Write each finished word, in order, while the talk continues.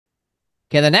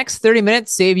Can the next 30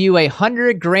 minutes save you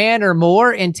 $100,000 or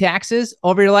more in taxes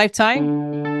over your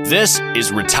lifetime? This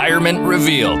is Retirement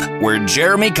Revealed, where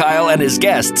Jeremy Kyle and his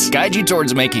guests guide you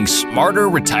towards making smarter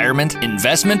retirement,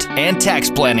 investment, and tax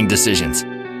planning decisions.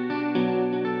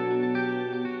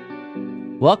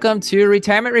 Welcome to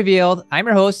Retirement Revealed. I'm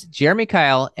your host, Jeremy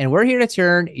Kyle, and we're here to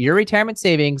turn your retirement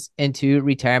savings into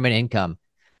retirement income.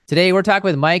 Today, we're talking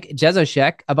with Mike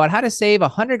Jesowshek about how to save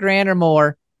 $100,000 or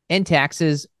more in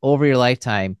taxes over your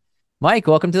lifetime. Mike,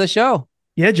 welcome to the show.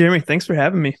 Yeah, Jeremy, thanks for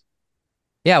having me.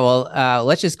 Yeah, well,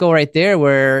 let's just go right there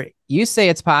where you say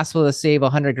it's possible to save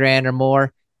 $100,000 or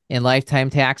more in lifetime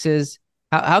taxes.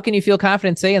 How can you feel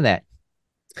confident saying that?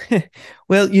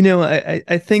 Well,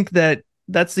 I think that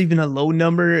that's even a low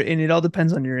number, and it all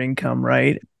depends on your income,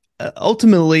 right?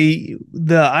 Ultimately,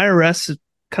 the IRS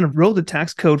kind of wrote the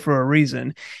tax code for a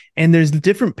reason, and there's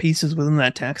different pieces within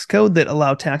that tax code that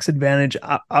allow tax advantage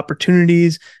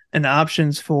opportunities and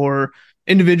options for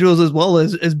individuals as well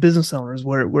as business owners,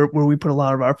 where we put a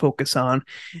lot of our focus on.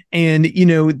 And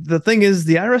the thing is,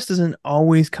 the IRS doesn't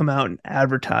always come out and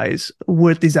advertise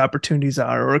what these opportunities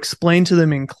are or explain to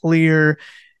them in clear,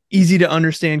 easy to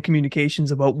understand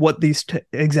communications about what these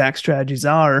exact strategies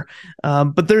are,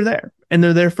 but they're there. And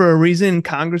they're there for a reason.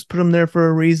 Congress put them there for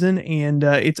a reason, and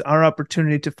it's our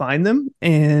opportunity to find them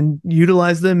and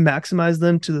utilize them, maximize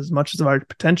them to as much as our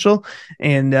potential,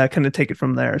 and kind of take it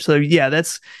from there. So yeah,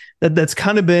 that's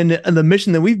kind of been the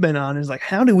mission that we've been on, is like,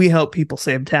 how do we help people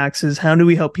save taxes? How do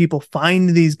we help people find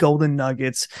these golden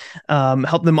nuggets,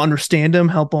 help them understand them,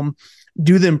 help them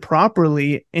do them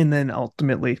properly, and then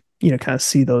ultimately, kind of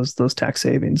see those tax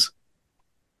savings.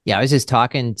 Yeah, I was just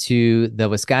talking to the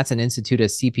Wisconsin Institute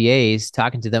of CPAs,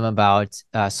 talking to them about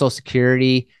Social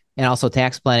Security and also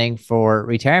tax planning for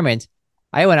retirement.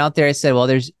 I went out there, I said, well,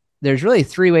 there's really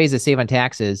three ways to save on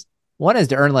taxes. One is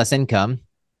to earn less income.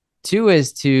 Two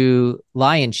is to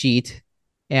lie and cheat.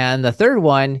 And the third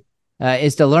one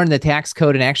is to learn the tax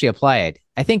code and actually apply it.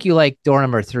 I think you like door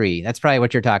number 3. That's probably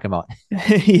what you're talking about.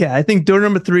 Yeah, I think door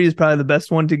number 3 is probably the best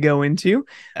one to go into.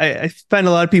 I find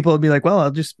a lot of people will be like, well,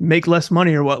 I'll just make less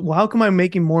money, or what? Well, how come I'm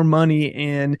making more money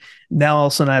and now all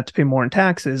of a sudden I have to pay more in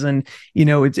taxes? And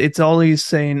it's always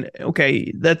saying,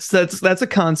 okay, that's a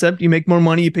concept. You make more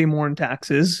money, you pay more in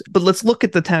taxes. But let's look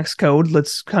at the tax code.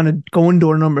 Let's kind of go in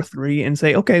door number 3 and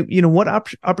say, okay, what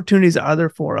opportunities are there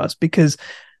for us? Because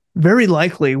very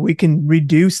likely we can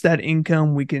reduce that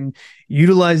income. We can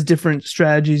utilize different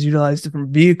strategies, utilize different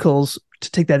vehicles to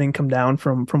take that income down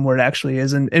from where it actually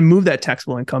is, and move that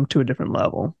taxable income to a different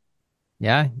level.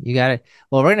 Yeah, you got it.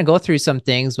 Well, we're going to go through some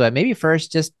things, but maybe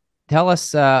first just tell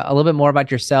us a little bit more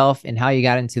about yourself and how you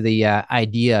got into the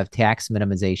idea of tax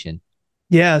minimization.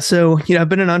 Yeah. So, I've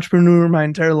been an entrepreneur my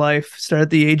entire life, started at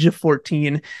the age of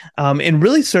 14, and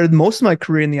really started most of my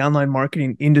career in the online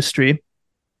marketing industry.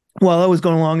 While I was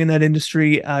going along in that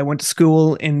industry, I went to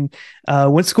school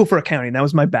for accounting. That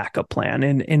was my backup plan.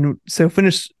 And so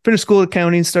finished school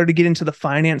accounting, started to get into the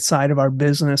finance side of our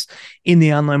business in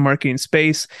the online marketing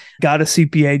space, got a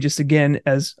CPA just again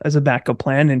as a backup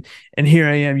plan. And here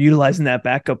I am utilizing that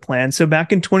backup plan. So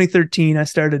back in 2013, I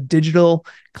started a digital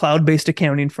cloud-based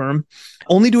accounting firm,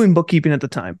 only doing bookkeeping at the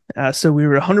time. So we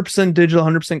were 100% digital,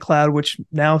 100% cloud, which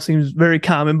now seems very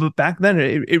common, but back then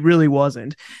it really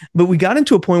wasn't. But we got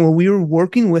into a point where we were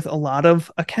working with a lot of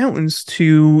accountants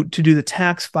to do the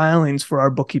tax filings for our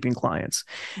bookkeeping clients.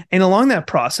 And along that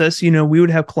process, we would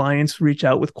have clients reach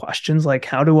out with questions like,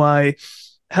 how do I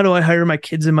hire my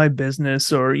kids in my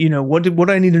business? Or, what do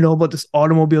I need to know about this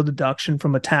automobile deduction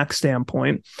from a tax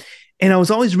standpoint? And I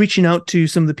was always reaching out to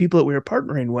some of the people that we were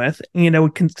partnering with, and I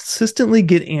would consistently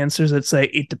get answers that say,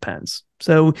 it depends.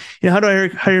 So, how do I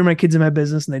hire my kids in my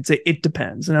business? And they'd say, it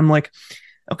depends. And I'm like,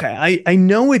 okay, I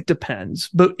know it depends,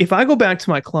 but if I go back to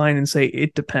my client and say,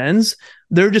 it depends,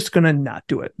 they're just going to not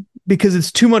do it because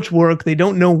it's too much work. They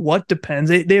don't know what depends.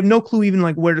 They have no clue even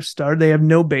like where to start. They have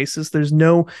no basis. There's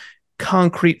no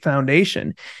concrete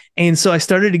foundation. And so I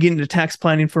started to get into tax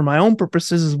planning for my own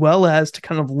purposes, as well as to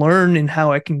kind of learn in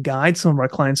how I can guide some of our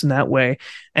clients in that way,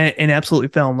 and absolutely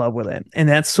fell in love with it. And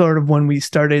that's sort of when we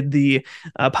started the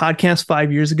podcast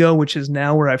 5 years ago, which is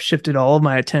now where I've shifted all of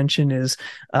my attention, is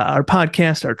our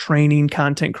podcast, our training,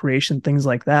 content creation, things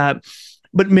like that.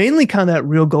 But mainly kind of that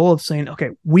real goal of saying, okay,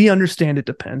 we understand it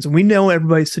depends, and we know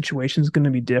everybody's situation is going to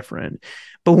be different.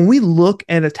 But when we look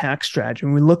at a tax strategy,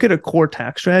 when we look at a core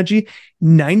tax strategy,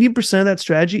 90% of that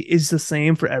strategy is the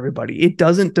same for everybody. It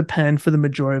doesn't depend for the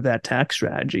majority of that tax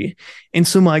strategy. And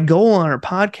so my goal on our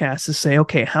podcast is to say,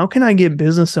 okay, how can I get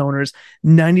business owners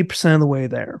 90% of the way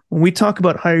there? When we talk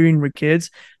about hiring your kids,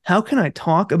 how can I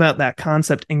talk about that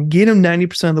concept and get them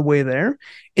 90% of the way there?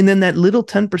 And then that little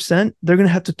 10%, they're going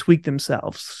to have to tweak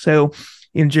themselves. So,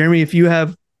 Jeremy, if you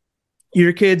have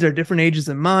your kids are different ages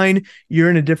than mine, you're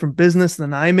in a different business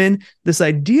than I'm in, this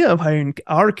idea of hiring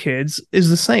our kids is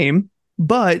the same,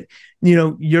 but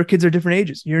your kids are different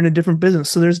ages, you're in a different business.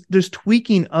 So there's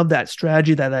tweaking of that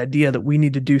strategy, that idea that we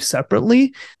need to do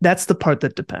separately. That's the part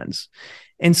that depends.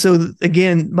 And so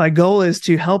again, my goal is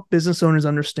to help business owners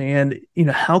understand,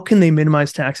 how can they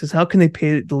minimize taxes? How can they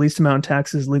pay the least amount of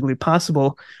taxes legally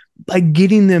possible by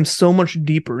getting them so much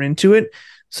deeper into it.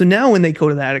 So now when they go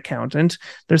to that accountant,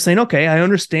 they're saying, okay, I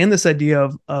understand this idea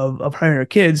of hiring our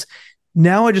kids.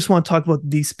 Now I just want to talk about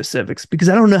these specifics because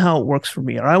I don't know how it works for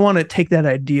me, or I want to take that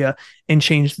idea and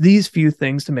change these few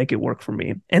things to make it work for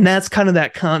me. And that's kind of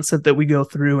that concept that we go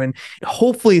through, and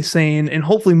hopefully saying and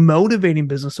hopefully motivating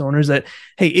business owners that,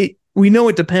 hey, we know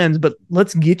it depends, but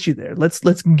let's get you there. Let's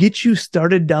get you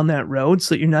started down that road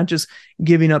so that you're not just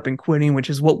giving up and quitting, which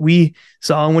is what we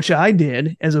saw and which I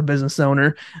did as a business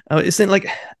owner. It's like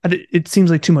it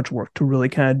seems like too much work to really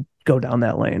kind of go down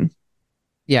that lane.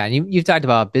 Yeah, and you've talked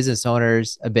about business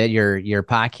owners a bit. Your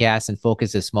podcast and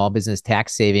focus is small business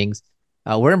tax savings.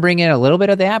 We're going to bring in a little bit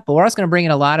of that, but we're also going to bring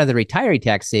in a lot of the retiree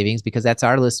tax savings because that's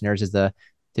our listeners, is the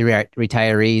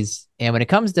retirees. And when it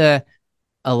comes to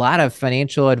a lot of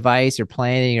financial advice or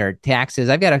planning or taxes,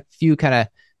 I've got a few kind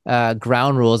of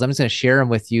ground rules. I'm just going to share them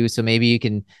with you, so maybe you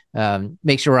can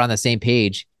make sure we're on the same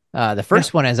page. The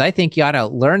first one is, I think you ought to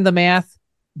learn the math,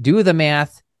 do the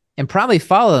math, and probably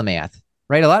follow the math.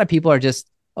 Right? A lot of people are just,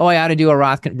 oh, I ought to do a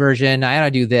Roth conversion. I ought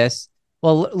to do this.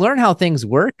 Well, learn how things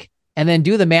work and then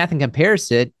do the math and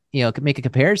comparison, make a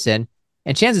comparison.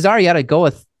 And chances are you ought to go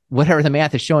with whatever the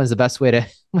math is showing is the best way to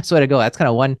go. That's kind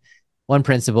of one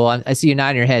principle. I see you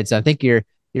nodding your head, so I think you're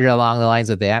along the lines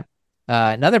of that.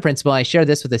 Another principle, I shared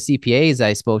this with the CPAs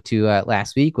I spoke to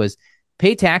last week, was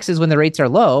pay taxes when the rates are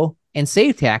low and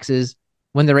save taxes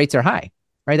when the rates are high.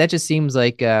 Right? That just seems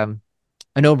like a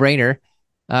no-brainer.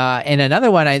 And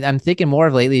another one I'm thinking more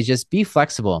of lately is just be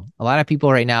flexible. A lot of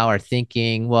people right now are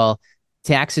thinking, well,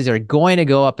 taxes are going to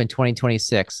go up in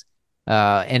 2026.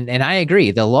 And I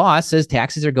agree. The law says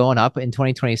taxes are going up in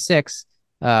 2026,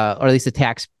 or at least the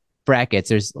tax brackets.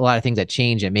 There's a lot of things that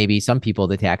change, and maybe some people,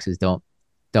 the taxes don't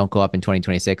go up in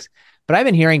 2026. But I've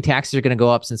been hearing taxes are going to go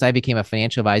up since I became a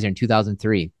financial advisor in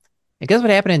 2003. And guess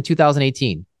what happened in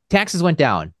 2018? Taxes went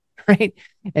down. Right.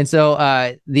 And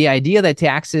so the idea that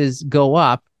taxes go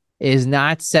up is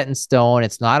not set in stone.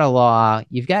 It's not a law.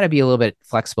 You've got to be a little bit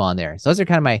flexible on there. So those are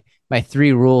kind of my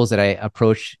three rules that I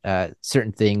approach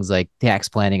certain things like tax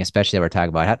planning, especially that we're talking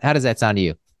about. How does that sound to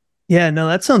you? Yeah, no,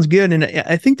 that sounds good. And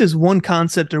I think there's one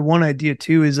concept or one idea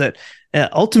too, is that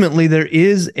ultimately there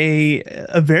is a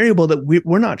variable that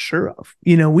we're not sure of.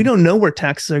 We don't know where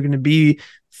taxes are going to be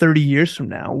 30 years from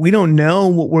now. We don't know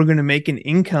what we're going to make in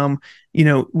income,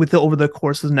 over the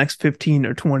course of the next 15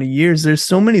 or 20 years. There's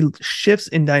so many shifts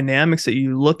in dynamics that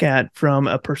you look at from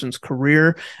a person's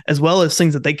career, as well as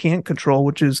things that they can't control,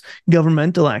 which is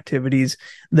governmental activities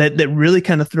that really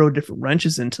kind of throw different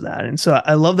wrenches into that. And so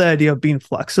I love the idea of being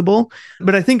flexible.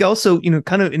 But I think also,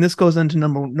 kind of, and this goes into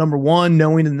number one,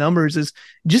 knowing the numbers, is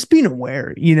just being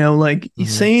aware,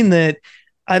 saying that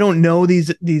I don't know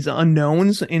these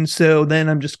unknowns, and so then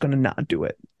I'm just going to not do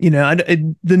it.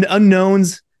 The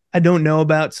unknowns I don't know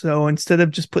about. So instead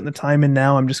of just putting the time in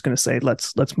now, I'm just going to say,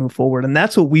 let's move forward. And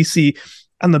that's what we see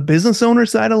on the business owner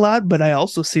side a lot, but I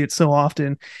also see it so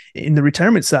often in the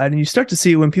retirement side. And you start to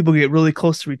see it when people get really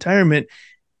close to retirement.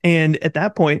 And at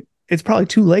that point, it's probably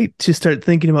too late to start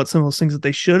thinking about some of those things that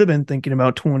they should have been thinking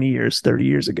about 20 years, 30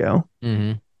 years ago.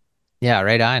 Mm-hmm. Yeah,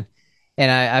 right on.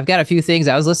 And I've got a few things.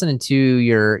 I was listening to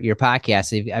your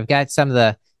podcast. I've got some of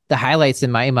the highlights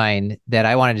in my mind that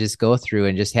I want to just go through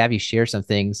and just have you share some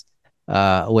things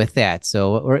with that.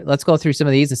 So let's go through some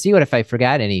of these and see what if I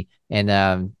forgot any,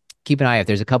 and keep an eye if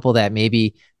there's a couple that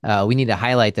maybe we need to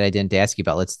highlight that I didn't ask you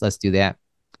about. Let's do that.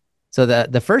 So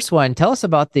the first one, tell us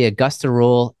about the Augusta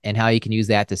rule and how you can use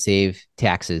that to save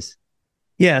taxes.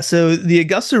 Yeah, so the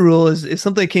Augusta rule is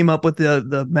something that came up with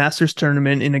the Masters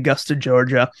tournament in Augusta,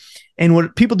 Georgia. And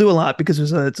what people do a lot, because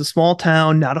it's a small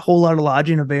town, not a whole lot of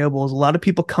lodging available, is a lot of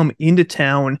people come into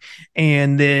town,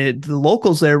 and the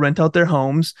locals there rent out their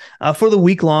homes for the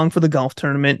week long for the golf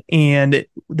tournament. And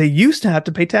they used to have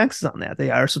to pay taxes on that. The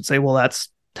IRS would say, well, that's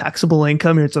taxable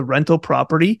income. It's a rental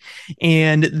property.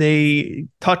 And they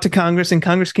talked to Congress, and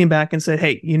Congress came back and said,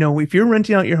 hey, if you're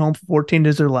renting out your home for 14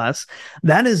 days or less,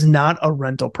 that is not a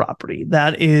rental property.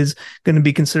 That is going to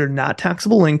be considered not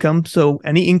taxable income. So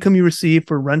any income you receive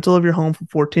for rental of your home for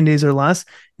 14 days or less,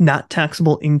 not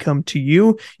taxable income to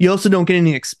you. You also don't get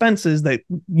any expenses that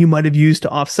you might have used to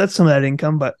offset some of that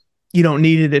income, but you don't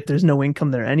need it if there's no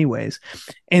income there anyways.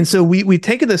 And so we've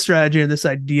taken this strategy or this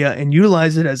idea and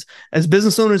utilize it as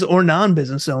business owners or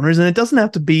non-business owners. And it doesn't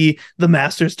have to be the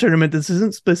Masters tournament. This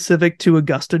isn't specific to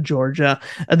Augusta, Georgia.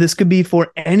 This could be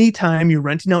for any time you're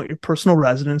renting out your personal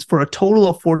residence for a total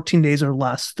of 14 days or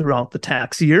less throughout the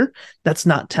tax year. That's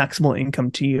not taxable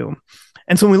income to you.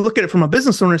 And so when we look at it from a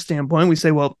business owner standpoint, we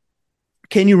say, well,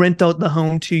 can you rent out the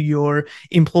home to your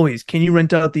employees? Can you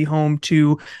rent out the home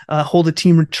to hold a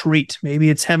team retreat? Maybe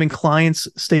it's having clients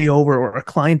stay over or a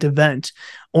client event,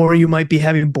 or you might be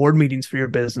having board meetings for your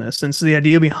business. And so the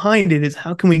idea behind it is,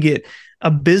 how can we get a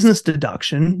business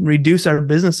deduction, reduce our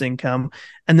business income,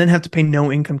 and then have to pay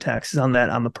no income taxes on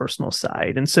that on the personal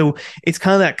side? And so it's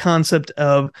kind of that concept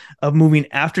of moving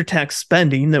after tax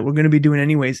spending that we're going to be doing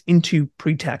anyways into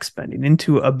pre-tax spending,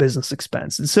 into a business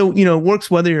expense. And so, it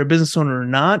works whether you're a business owner or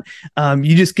not.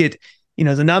 You just get,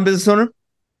 as a non-business owner,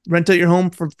 rent out your home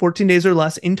for 14 days or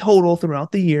less in total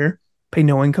throughout the year. Pay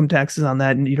no income taxes on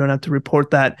that, and you don't have to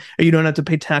report that, or you don't have to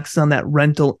pay taxes on that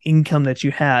rental income that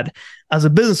you had. As a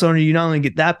business owner, you not only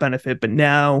get that benefit, but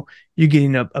now you're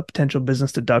getting a potential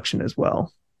business deduction as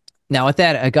well. Now, with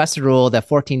that Augusta rule, that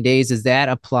 14 days, does that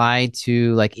apply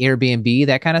to like Airbnb,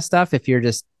 that kind of stuff, if you're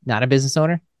just not a business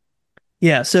owner?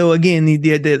 Yeah. So again,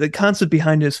 the concept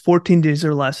behind it is 14 days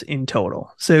or less in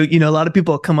total. So, a lot of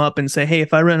people come up and say, hey,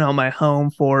 if I rent out my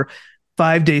home for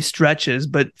 5-day stretches,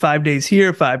 but 5 days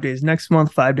here, 5 days next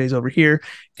month, 5 days over here,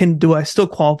 do I still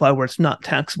qualify where it's not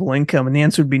taxable income? And the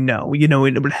answer would be no.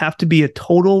 It would have to be a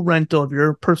total rental of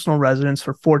your personal residence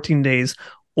for 14 days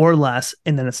or less,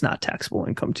 and then it's not taxable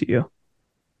income to you.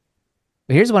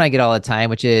 Here's one I get all the time,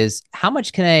 which is, how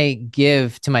much can I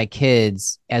give to my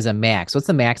kids as a max? What's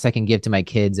the max I can give to my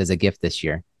kids as a gift this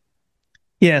year?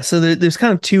 Yeah, so there's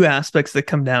kind of two aspects that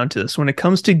come down to this. When it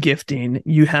comes to gifting,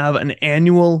 you have an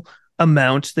annual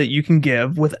amount that you can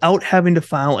give without having to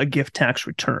file a gift tax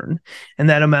return, and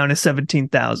that amount is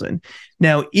 $17,000.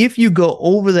 Now, if you go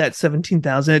over that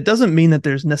 $17,000, it doesn't mean that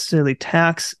there's necessarily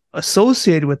tax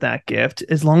associated with that gift,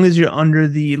 as long as you're under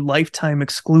the lifetime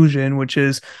exclusion, which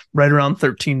is right around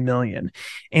 $13 million.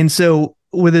 And so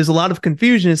where there's a lot of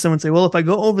confusion is someone say, well, if I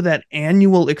go over that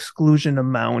annual exclusion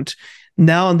amount,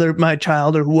 now my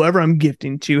child or whoever I'm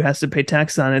gifting to has to pay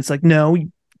tax on it. It's like, no,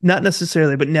 not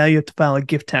necessarily, but now you have to file a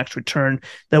gift tax return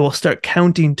that will start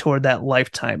counting toward that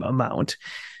lifetime amount.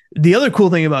 The other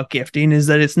cool thing about gifting is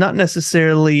that it's not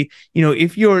necessarily,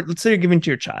 if let's say you're giving to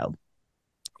your child,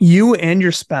 you and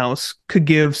your spouse could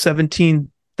give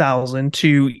 $17,000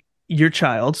 to your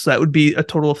child. So that would be a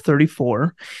total of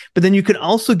 34. But then you could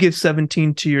also give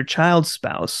 17 to your child's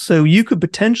spouse. So you could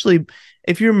potentially,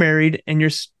 if you're married and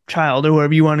your child or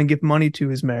whoever you want to give money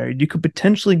to is married, you could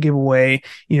potentially give away,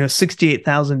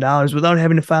 $68,000 without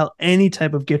having to file any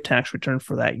type of gift tax return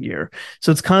for that year.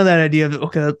 So it's kind of that idea of,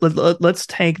 okay, let's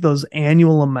take those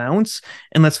annual amounts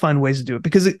and let's find ways to do it,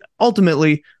 because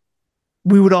ultimately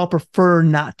we would all prefer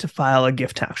not to file a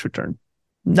gift tax return.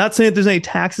 Not saying that there's any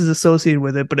taxes associated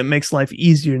with it, but it makes life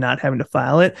easier not having to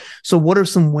file it. So what are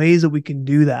some ways that we can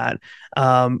do that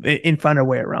and find our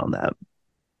way around that?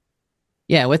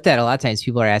 Yeah, with that, a lot of times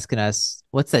people are asking us,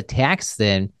 what's the tax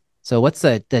then? So what's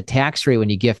the tax rate when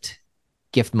you gift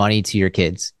money to your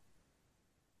kids?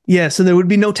 Yeah, so there would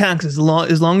be no taxes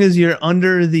as long as you're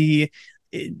under the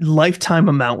lifetime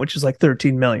amount, which is like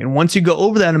 13 million. Once you go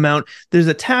over that amount, there's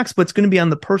a tax, but it's going to be on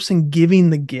the person giving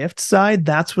the gift side.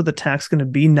 That's where the tax is going to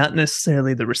be, not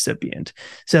necessarily the recipient.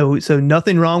 So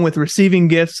nothing wrong with receiving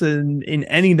gifts in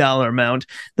any dollar amount.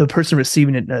 The person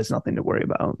receiving it has nothing to worry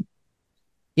about.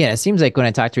 Yeah, it seems like when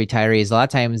I talk to retirees, a lot of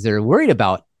times they're worried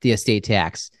about the estate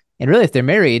tax. And really, if they're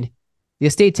married, the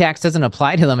estate tax doesn't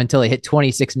apply to them until they hit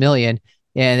 26 million.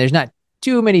 And there's not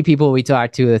too many people we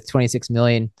talk to with 26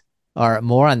 million or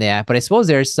more on that. But I suppose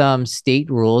there's some state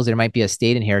rules. There might be a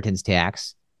state inheritance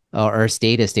tax or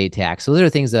state estate tax. So those are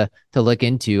things to look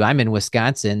into. I'm in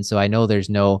Wisconsin, so I know there's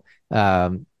no,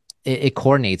 it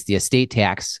coordinates the estate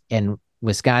tax, and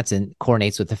Wisconsin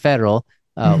coordinates with the federal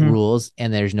rules,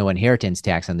 and there's no inheritance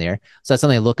tax on there. So that's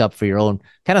something to look up for your own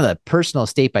kind of the personal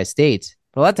state by state.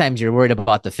 But a lot of times you're worried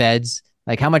about the feds,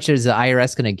 like how much is the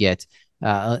IRS going to get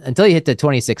until you hit the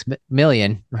 26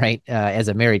 million, right? As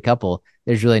a married couple,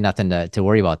 there's really nothing to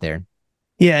worry about there.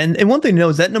 Yeah, and one thing to know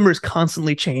is that number is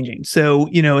constantly changing. So,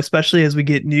 especially as we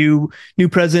get new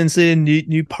presidents in,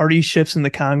 new party shifts in the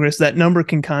Congress, that number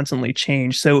can constantly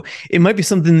change. So it might be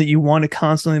something that you want to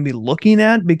constantly be looking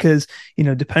at because,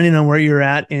 depending on where you're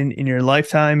at in your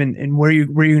lifetime and where you're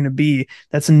going to be,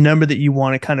 that's a number that you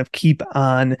want to kind of keep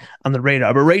on the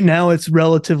radar. But right now it's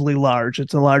relatively large.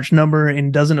 It's a large number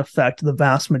and doesn't affect the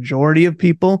vast majority of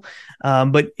people.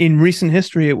 But in recent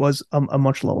history, it was a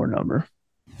much lower number.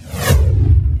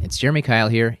 It's Jeremy Kyle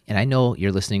here, and I know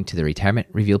you're listening to the Retirement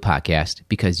Reveal podcast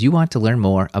because you want to learn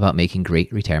more about making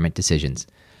great retirement decisions.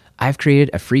 I've created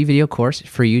a free video course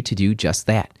for you to do just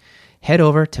that. Head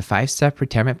over to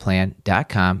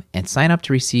 5stepretirementplan.com and sign up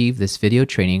to receive this video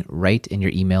training right in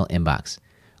your email inbox.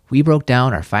 We broke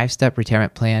down our 5-step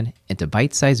retirement plan into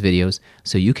bite-sized videos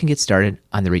so you can get started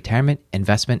on the retirement,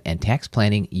 investment, and tax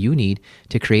planning you need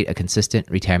to create a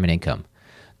consistent retirement income.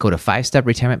 Go to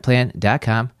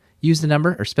 5stepretirementplan.com. Use the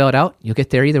number or spell it out. You'll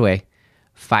get there either way.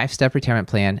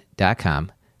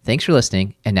 5stepretirementplan.com. Thanks for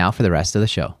listening. And now for the rest of the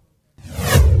show.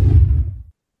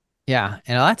 Yeah.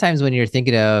 And a lot of times when you're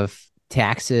thinking of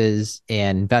taxes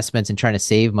and investments and trying to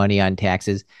save money on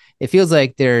taxes, it feels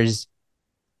like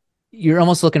you're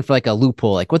almost looking for like a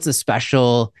loophole. Like what's a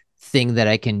special thing that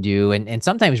I can do? And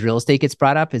sometimes real estate gets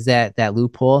brought up. Is that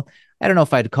loophole? I don't know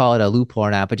if I'd call it a loophole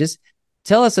or not, but just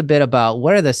tell us a bit about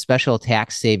what are the special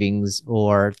tax savings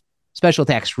or special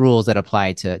tax rules that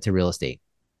apply to real estate.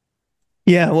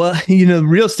 Yeah, well,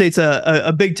 real estate's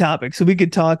a big topic, so we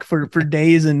could talk for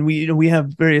days, and we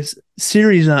have various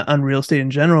series on real estate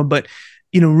in general. But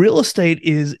real estate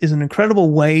is an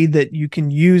incredible way that you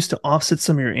can use to offset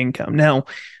some of your income. Now,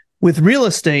 with real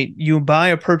estate, you buy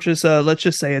or purchase, let's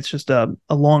just say it's just a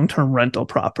long-term rental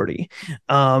property.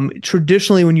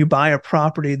 Traditionally, when you buy a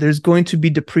property, there's going to be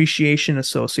depreciation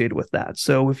associated with that.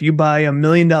 So if you buy $1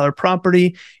 million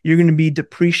property, you're going to be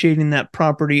depreciating that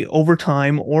property over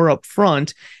time or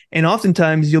upfront. And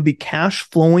oftentimes you'll be cash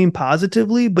flowing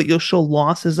positively, but you'll show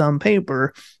losses on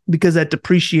paper because that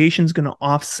depreciation is going to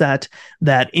offset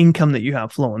that income that you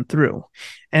have flowing through.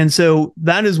 And so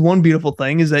that is one beautiful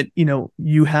thing is that,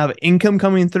 you have income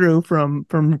coming through from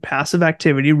passive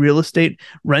activity, real estate,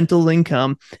 rental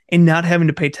income, and not having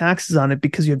to pay taxes on it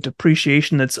because you have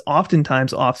depreciation that's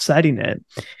oftentimes offsetting it.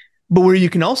 But where you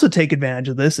can also take advantage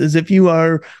of this is if you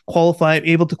are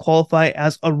able to qualify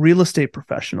as a real estate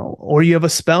professional, or you have a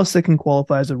spouse that can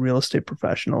qualify as a real estate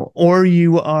professional, or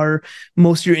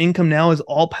most of your income now is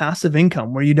all passive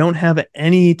income where you don't have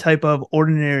any type of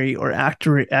ordinary or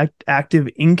active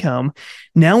income.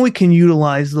 Now we can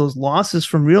utilize those losses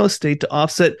from real estate to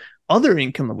offset other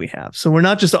income that we have. So we're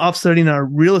not just offsetting our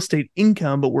real estate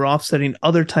income, but we're offsetting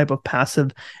other type of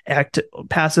passive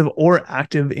or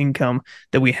active income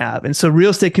that we have. And so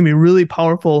real estate can be really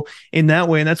powerful in that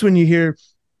way. And that's when you hear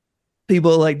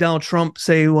people like Donald Trump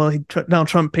say, well, Donald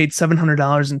Trump paid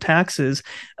 $700 in taxes.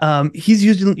 He's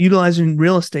utilizing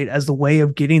real estate as the way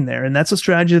of getting there. And that's a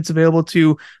strategy that's available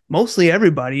to mostly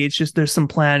everybody. It's just there's some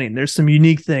planning, there's some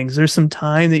unique things, there's some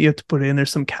time that you have to put in,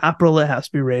 there's some capital that has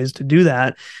to be raised to do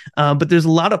that. But there's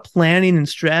a lot of planning and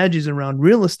strategies around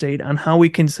real estate on how we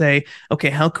can say, okay,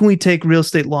 how can we take real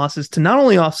estate losses to not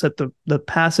only offset the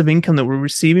passive income that we're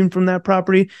receiving from that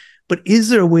property, but is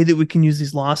there a way that we can use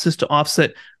these losses to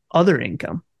offset other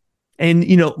income? And,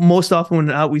 most often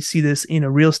when we see this in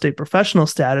a real estate professional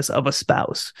status of a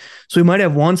spouse. So we might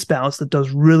have one spouse that does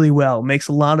really well, makes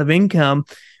a lot of income,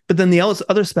 but then the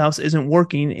other spouse isn't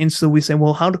working. And so we say,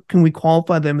 well, how can we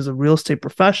qualify them as a real estate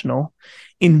professional,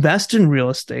 invest in real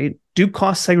estate, do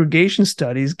cost segregation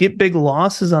studies, get big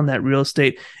losses on that real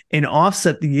estate, and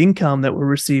offset the income that we're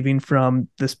receiving from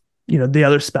this, the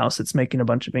other spouse that's making a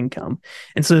bunch of income.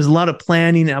 And so there's a lot of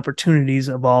planning opportunities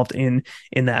involved in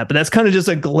that. But that's kind of just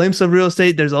a glimpse of real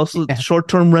estate. There's also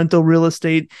short-term rental real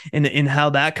estate and how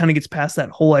that kind of gets past that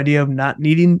whole idea of not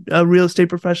needing a real estate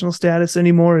professional status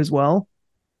anymore as well.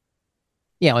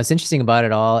 Yeah, what's interesting about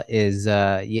it all is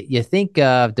you think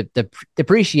of the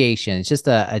depreciation. It's just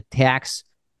a tax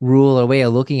rule, a way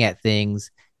of looking at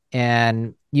things.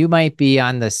 And you might be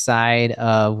on the side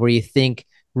of where you think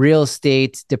real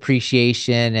estate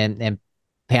depreciation and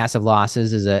passive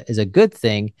losses is a good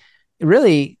thing.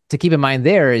 Really, to keep in mind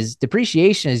there is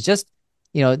depreciation is just,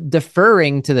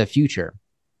 deferring to the future.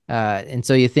 And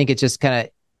so you think it's just kind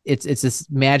of, it's this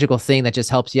magical thing that just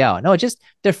helps you out. No, it's just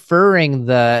deferring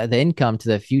the income to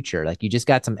the future. Like you just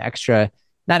got some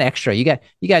not extra. You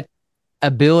got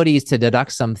abilities to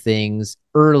deduct some things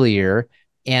earlier,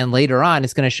 and later on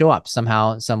it's going to show up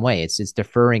somehow, some way. It's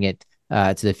deferring it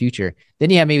to the future. Then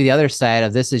you have maybe the other side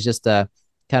of this is just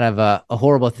kind of a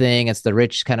horrible thing. It's the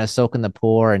rich kind of soaking the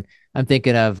poor. And I'm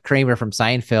thinking of Kramer from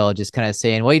Seinfeld just kind of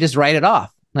saying, well, you just write it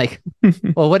off. Like,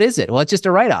 well, what is it? Well, it's just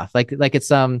a write off. Like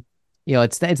it's,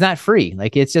 it's not free.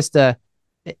 Like it's just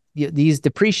these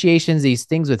depreciations, these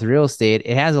things with real estate,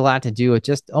 it has a lot to do with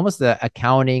just almost the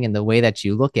accounting and the way that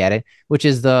you look at it, which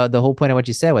is the whole point of what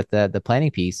you said with the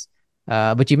planning piece.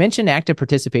 But you mentioned active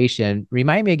participation.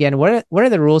 Remind me again, what are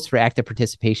the rules for active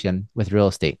participation with real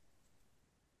estate?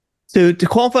 So to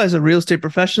qualify as a real estate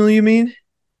professional, you mean?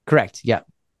 Correct. Yeah.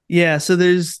 Yeah, so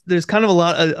there's kind of a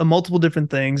lot of multiple different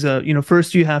things.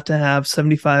 First you have to have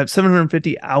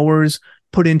 750 hours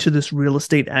put into this real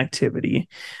estate activity.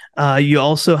 You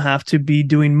also have to be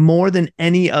doing more than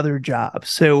any other job.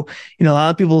 So, a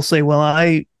lot of people say, well,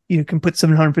 I can put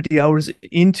 750 hours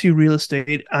into real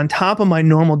estate on top of my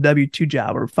normal W-2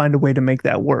 job, or find a way to make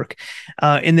that work.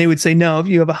 And they would say, no, if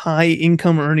you have a high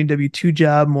income earning W-2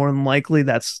 job, more than likely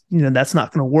that's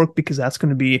not going to work, because that's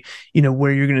going to be,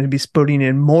 where you're going to be putting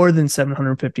in more than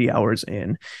 750 hours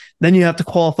in. Then you have to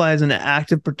qualify as an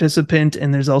active participant,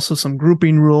 and there's also some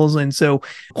grouping rules. And so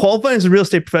qualifying as a real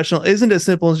estate professional isn't as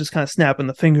simple as just kind of snapping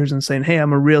the fingers and saying, hey,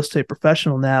 I'm a real estate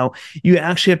professional now. You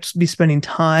actually have to be spending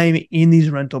time in these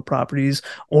rental properties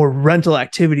or rental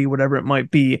activity, whatever it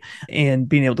might be, and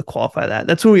being able to qualify that.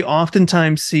 That's what we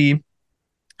oftentimes see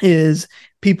is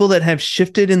people that have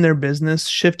shifted in their business,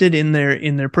 shifted in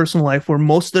their personal life, where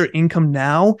most of their income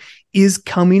now is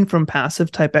coming from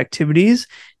passive type activities.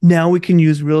 Now we can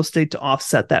use real estate to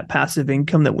offset that passive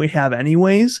income that we have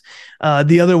anyways.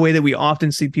 The other way that we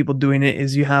often see people doing it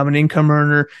is you have an income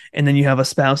earner, and then you have a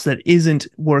spouse that isn't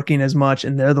working as much,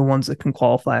 and they're the ones that can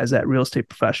qualify as that real estate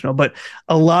professional. But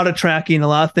a lot of tracking, a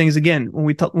lot of things. Again, when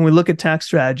we look at tax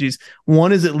strategies,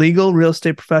 one, is it legal? Real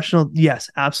estate professional? Yes,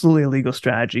 absolutely a legal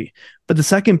strategy. But the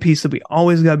second piece that we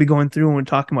always got to be going through when we're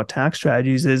talking about tax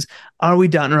strategies is, are we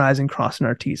dotting our I's and crossing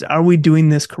our T's? Are we doing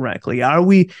this correctly? Are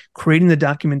we creating the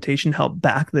documentation to help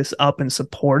back this up and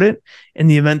support it in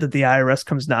the event that the IRS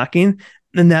comes knocking?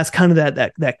 And that's kind of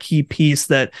that key piece,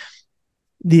 that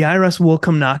the IRS will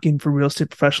come knocking for real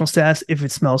estate professional status if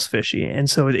it smells fishy. And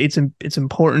so it's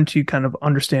important to kind of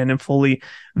understand and fully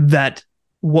vet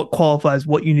what qualifies,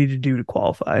 what you need to do to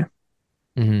qualify.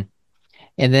 Mm-hmm.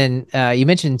 And then you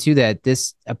mentioned too that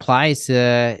this applies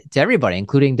to everybody,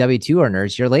 including W-2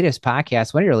 earners. One of your latest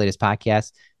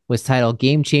podcasts was titled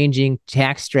 "Game Changing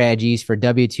Tax Strategies for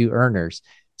W-2 Earners."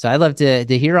 So I'd love to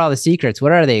hear all the secrets.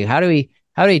 What are they? How do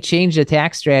we change the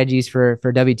tax strategies for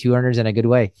W-2 earners in a good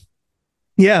way?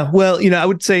 Yeah, well, I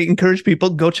would say encourage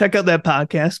people, go check out that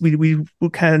podcast. We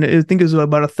kind of, I think it was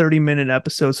about a 30-minute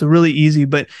episode, so really easy,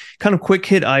 but kind of quick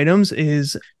hit items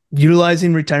is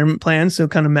utilizing retirement plans. So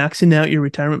kind of maxing out your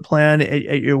retirement plan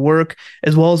at your work,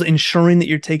 as well as ensuring that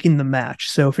you're taking the match.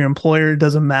 So if your employer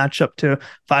does a match up to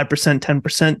 5%,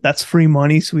 10%, that's free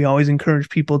money. So we always encourage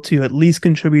people to at least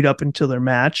contribute up until their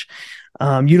match.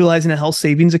 Utilizing a health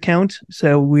savings account.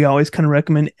 So we always kind of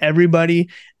recommend every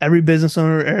business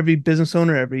owner,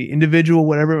 every individual,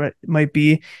 whatever it might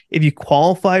be, if you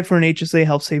qualify for an HSA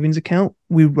health savings account,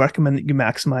 we recommend that you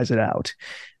maximize it out.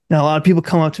 Now, a lot of people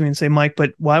come up to me and say, Mike,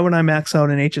 but why would I max out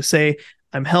an HSA?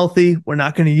 I'm healthy. We're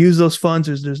not going to use those funds.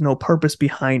 There's no purpose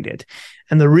behind it.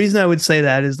 And the reason I would say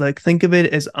that is, like, think of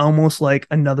it as almost like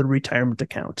another retirement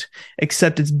account,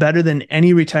 except it's better than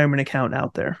any retirement account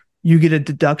out there. You get a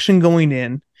deduction going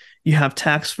in, you have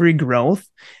tax-free growth,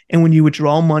 and when you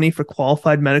withdraw money for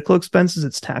qualified medical expenses,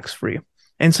 it's tax-free.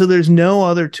 And so there's no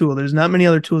other tool. There's not many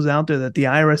other tools out there that the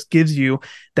IRS gives you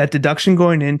that deduction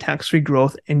going in, tax-free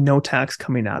growth, and no tax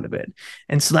coming out of it.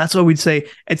 And so that's what we'd say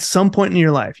at some point in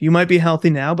your life. You might be healthy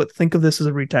now, but think of this as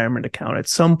a retirement account. At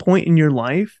some point in your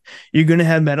life, you're going to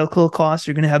have medical costs.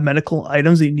 You're going to have medical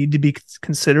items that you need to be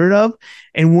considerate of.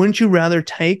 And wouldn't you rather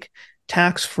take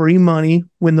tax-free money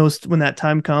when that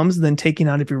time comes than taking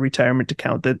out of your retirement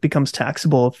account that becomes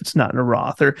taxable if it's not in a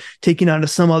Roth, or taking out of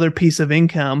some other piece of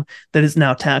income that is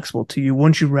now taxable to you?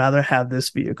 Wouldn't you rather have this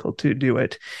vehicle to do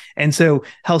it? And so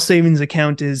health savings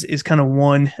account is kind of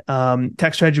one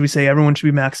tax strategy we say everyone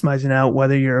should be maximizing out,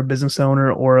 whether you're a business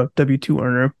owner or a W-2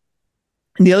 earner.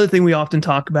 And the other thing we often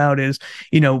talk about is,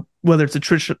 whether it's a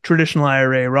traditional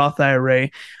IRA, Roth IRA,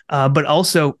 but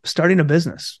also starting a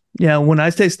business. Yeah, when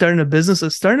I say starting a business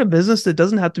that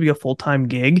doesn't have to be a full-time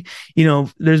gig.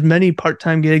 There's many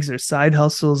part-time gigs, there's side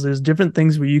hustles, there's different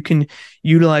things where you can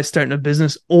utilize starting a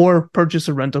business or purchase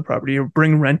a rental property or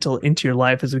bring rental into your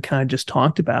life, as we kind of just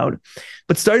talked about.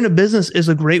 But starting a business is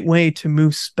a great way to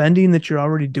move spending that you're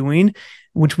already doing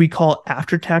which we call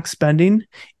after-tax spending,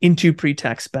 into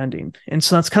pre-tax spending. And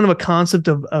so that's kind of a concept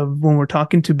of when we're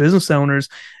talking to business owners,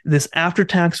 this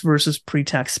after-tax versus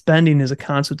pre-tax spending is a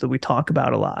concept that we talk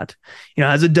about a lot.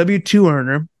 As a W-2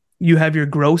 earner, you have your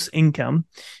gross income,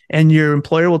 and your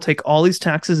employer will take all these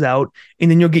taxes out, and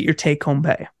then you'll get your take-home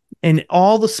pay. And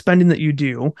all the spending that you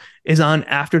do is on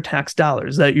after-tax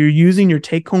dollars, that you're using your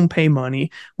take-home pay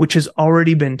money, which has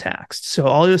already been taxed. So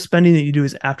all the spending that you do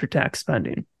is after-tax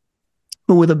spending.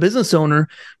 But with a business owner,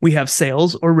 we have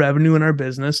sales or revenue in our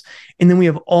business, and then we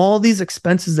have all these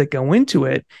expenses that go into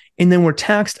it, and then we're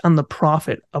taxed on the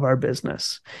profit of our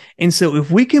business. And so if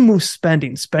we can move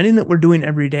spending that we're doing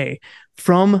every day,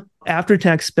 from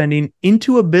after-tax spending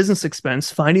into a business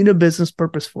expense, finding a business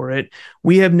purpose for it,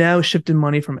 we have now shifted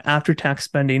money from after-tax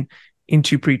spending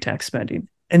into pre-tax spending.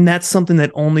 And that's something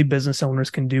that only business owners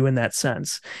can do in that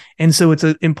sense. And so it's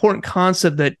an important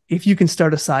concept that if you can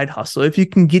start a side hustle, if you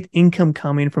can get income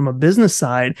coming from a business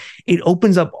side, it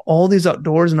opens up all these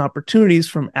outdoors and opportunities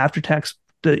from after-tax,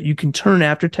 that you can turn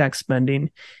after-tax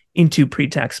spending into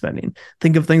pre-tax spending.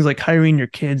 Think of things like hiring your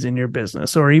kids in your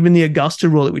business, or even the Augusta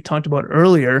rule that we talked about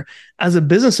earlier. As a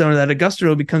business owner, that Augusta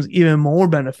rule becomes even more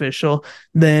beneficial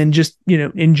than just,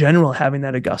 in general, having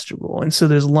that Augusta rule. And so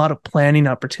there's a lot of planning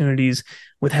opportunities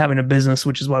with having a business,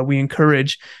 which is why we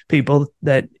encourage people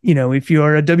that, if you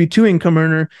are a W-2 income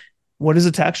earner, what is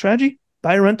a tax strategy?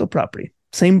 Buy a rental property.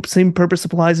 Same purpose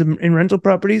applies in rental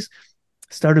properties.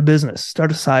 Start a business, start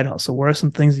a side hustle. What are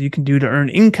some things that you can do to earn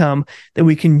income that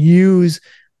we can use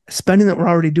spending that we're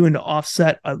already doing to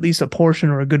offset at least a portion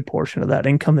or a good portion of that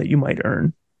income that you might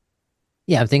earn?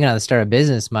 Yeah, I'm thinking on the start a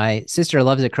business. My sister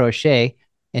loves to crochet,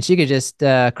 and she could just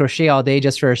crochet all day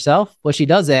just for herself. Well, she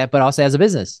does that, but also has a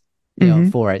business,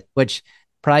 for it, which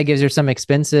probably gives her some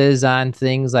expenses on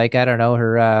things like, I don't know,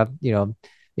 her,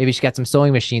 maybe she got some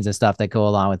sewing machines and stuff that go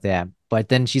along with that. But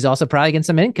then she's also probably getting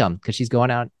some income because she's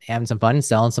going out having some fun and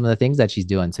selling some of the things that she's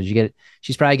doing. So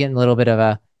she's probably getting a little bit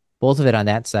of both of it on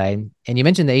that side. And you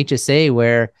mentioned the HSA,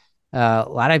 where a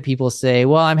lot of people say,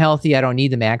 well, I'm healthy, I don't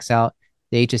need to max out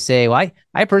the HSA. Well,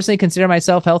 I personally consider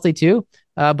myself healthy too.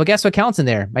 But guess what counts in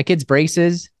there? My kids'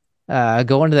 braces,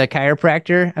 going to the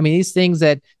chiropractor. I mean, these things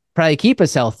that probably keep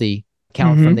us healthy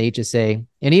count from the HSA.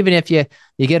 And even if you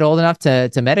get old enough to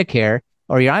Medicare,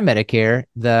 or you're on Medicare,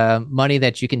 the money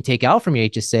that you can take out from your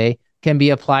HSA can be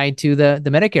applied to the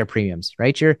Medicare premiums,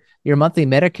 right? Your monthly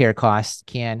Medicare costs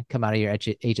can come out of your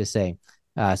HSA.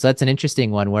 So that's an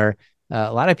interesting one where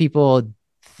a lot of people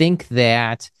think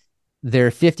that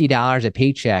their $50 a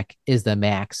paycheck is the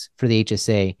max for the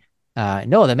HSA.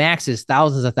 No, the max is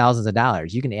thousands of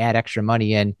dollars. You can add extra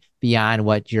money in beyond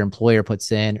what your employer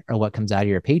puts in or what comes out of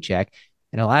your paycheck.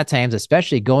 And a lot of times,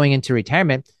 especially going into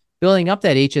retirement, building up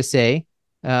that HSA,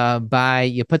 by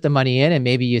you put the money in and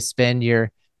maybe you spend you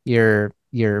pay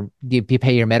your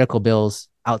medical bills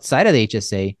outside of the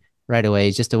HSA right away.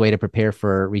 Is just a way to prepare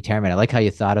for retirement. I like how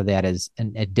you thought of that as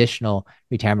an additional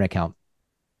retirement account.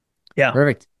 Yeah.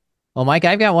 Perfect. Well, Mike,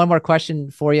 I've got one more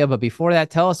question for you, but before that,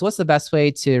 tell us what's the best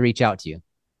way to reach out to you?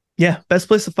 Yeah. Best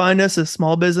place to find us is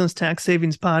Small Business Tax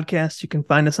Savings Podcast. You can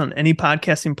find us on any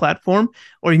podcasting platform,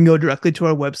 or you can go directly to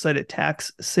our website at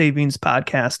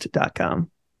taxsavingspodcast.com.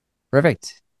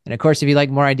 Perfect. And of course, if you'd like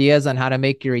more ideas on how to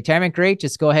make your retirement great,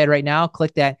 just go ahead right now,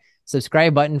 click that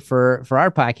subscribe button for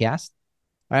our podcast.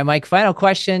 All right, Mike, final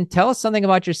question. Tell us something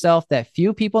about yourself that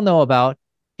few people know about.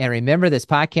 And remember, this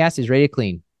podcast is rated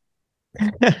clean.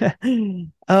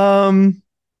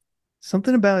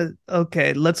 Something about,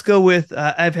 okay, let's go with,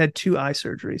 I've had 2 eye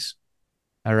surgeries.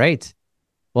 All right.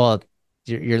 Well,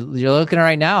 you're looking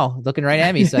right now, looking right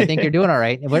at me. So I think you're doing all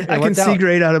right. I can see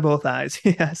great out of both eyes.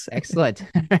 Yes. Excellent.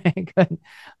 Good.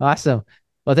 Awesome.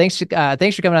 Well, thanks for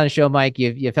coming on the show, Mike.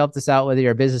 You've helped us out, whether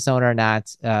you're a business owner or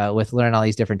not, with learning all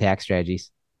these different tax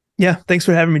strategies. Yeah. Thanks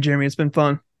for having me, Jeremy. It's been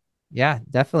fun. Yeah,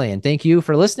 definitely. And thank you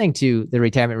for listening to the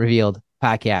Retirement Revealed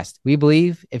podcast. We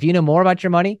believe if you know more about your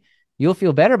money, you'll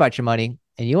feel better about your money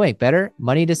and you'll make better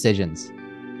money decisions.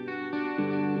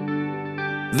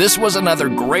 This was another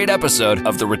great episode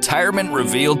of the Retirement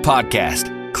Revealed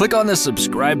podcast. Click on the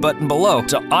subscribe button below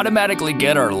to automatically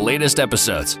get our latest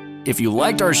episodes. If you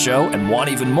liked our show and want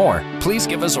even more, please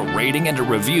give us a rating and a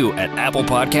review at Apple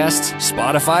Podcasts,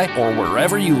 Spotify, or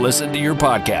wherever you listen to your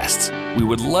podcasts. We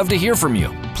would love to hear from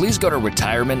you. Please go to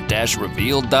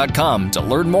retirement-revealed.com to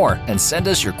learn more and send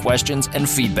us your questions and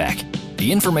feedback.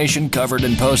 The information covered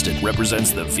and posted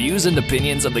represents the views and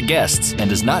opinions of the guests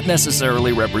and does not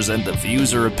necessarily represent the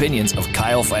views or opinions of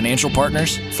Kyle Financial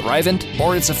Partners, Thrivent,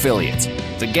 or its affiliates.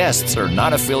 The guests are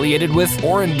not affiliated with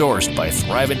or endorsed by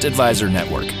Thrivent Advisor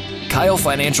Network. Kyle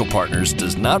Financial Partners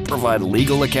does not provide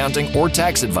legal accounting or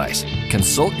tax advice.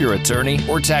 Consult your attorney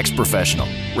or tax professional.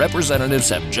 Representatives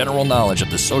have general knowledge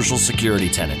of the Social Security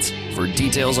tenets. For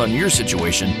details on your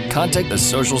situation, contact the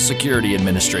Social Security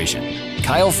Administration.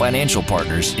 Kyle Financial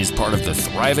Partners is part of the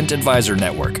Thrivent Advisor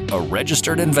Network, a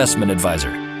registered investment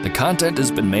advisor. The content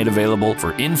has been made available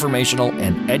for informational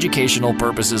and educational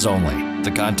purposes only.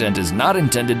 The content is not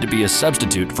intended to be a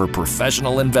substitute for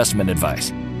professional investment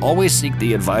advice. Always seek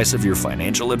the advice of your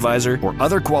financial advisor or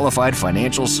other qualified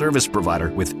financial service provider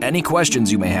with any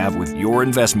questions you may have with your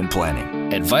investment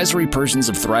planning. Advisory persons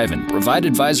of Thrivent provide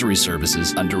advisory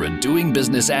services under a doing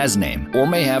business as name or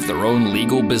may have their own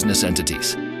legal business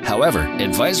entities. However,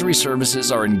 advisory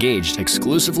services are engaged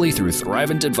exclusively through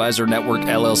Thrivent Advisor Network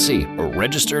LLC, a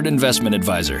registered investment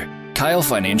advisor. Kyle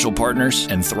Financial Partners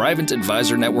and Thrivent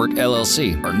Advisor Network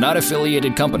LLC are not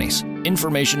affiliated companies.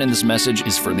 Information in this message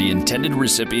is for the intended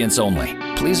recipients only.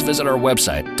 Please visit our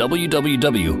website,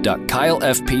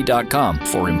 www.kylefp.com,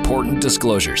 for important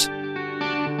disclosures.